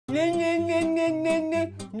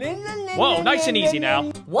Whoa, nice and easy now.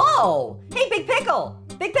 Whoa! Hey, Big Pickle!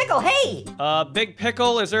 Big Pickle, hey! Big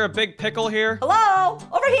Pickle, is there a Big Pickle here? Hello?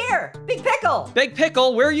 Over here! Big Pickle! Big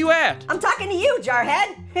Pickle, where are you at? I'm talking to you,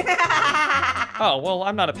 Jarhead! Oh, well,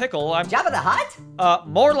 I'm not a pickle, I'm... Jabba the Hutt?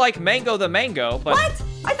 More like Mango the Mango, but... What?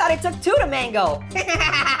 I thought it took two to mango.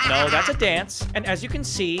 No, that's a dance, and as you can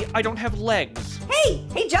see, I don't have legs.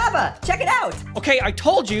 Hey Jabba, check it out. Okay, I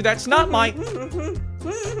told you that's not my...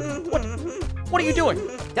 What are you doing?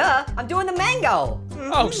 Duh, I'm doing the mango.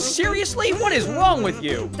 Oh, seriously? What is wrong with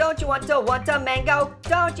you? Don't you want a mango?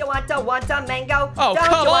 Don't you want a mango? Oh, Don't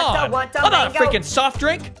come you on! Want I'm not a mango? freaking soft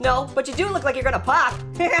drink. No, but you do look like you're gonna pop.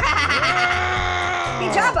 Hey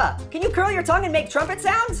Jabba, can you curl your tongue and make trumpet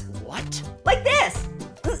sounds? What? Like this.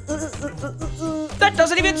 That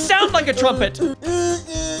doesn't even sound like a trumpet!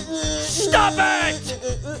 Stop it!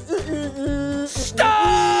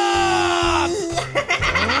 Stop!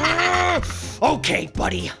 Okay,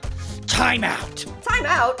 buddy. Time out. Time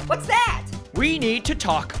out? What's that? We need to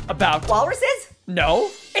talk about... Walruses?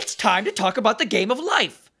 No, it's time to talk about the game of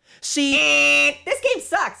life. See... This game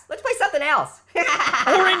sucks. Let's play something else.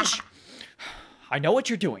 Orange! I know what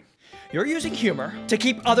you're doing. You're using humor to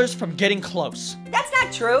keep others from getting close. That's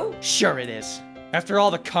not true. Sure it is. After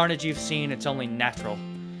all the carnage you've seen, it's only natural.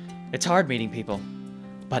 It's hard meeting people,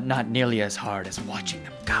 but not nearly as hard as watching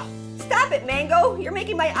them go. Stop it, Mango. You're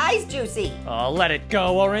making my eyes juicy. Oh, let it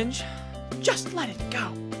go, Orange. Just let it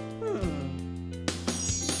go.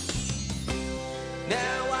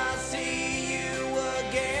 Now I see you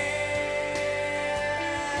again,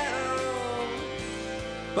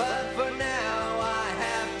 but for now I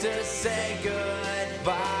have to say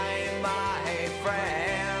goodbye, my friend.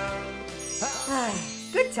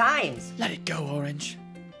 Good times. Let it go, Orange.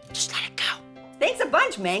 Just let it go. Thanks a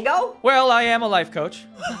bunch, Mango. Well, I am a life coach.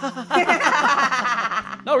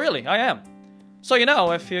 No, really, I am. So you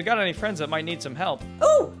know, if you got any friends that might need some help.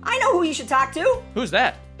 Ooh, I know who you should talk to. Who's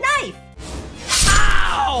that? Knife.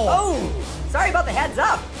 Ow! Oh, sorry about the heads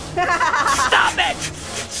up. Stop it!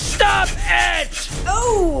 Stop it!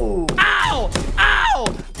 Ooh. Ow! Ow!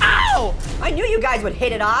 Ow! I knew you guys would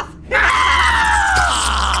hit it off.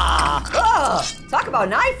 Ugh, talk about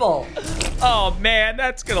an eyeful. Oh man,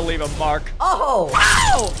 that's gonna leave a mark. Oh.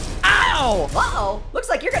 Ow! Ow! Uh-oh, looks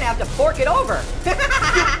like you're gonna have to fork it over.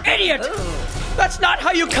 Idiot! Ooh. That's not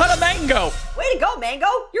how you cut a mango! Way to go, Mango.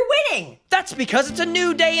 You're winning. That's because it's a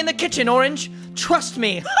new day in the kitchen, Orange. Trust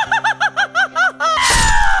me.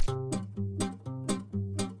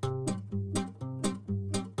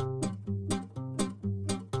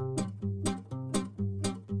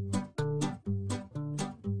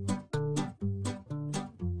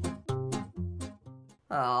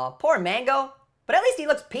 Oh, poor Mango. But at least he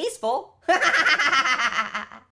looks peaceful.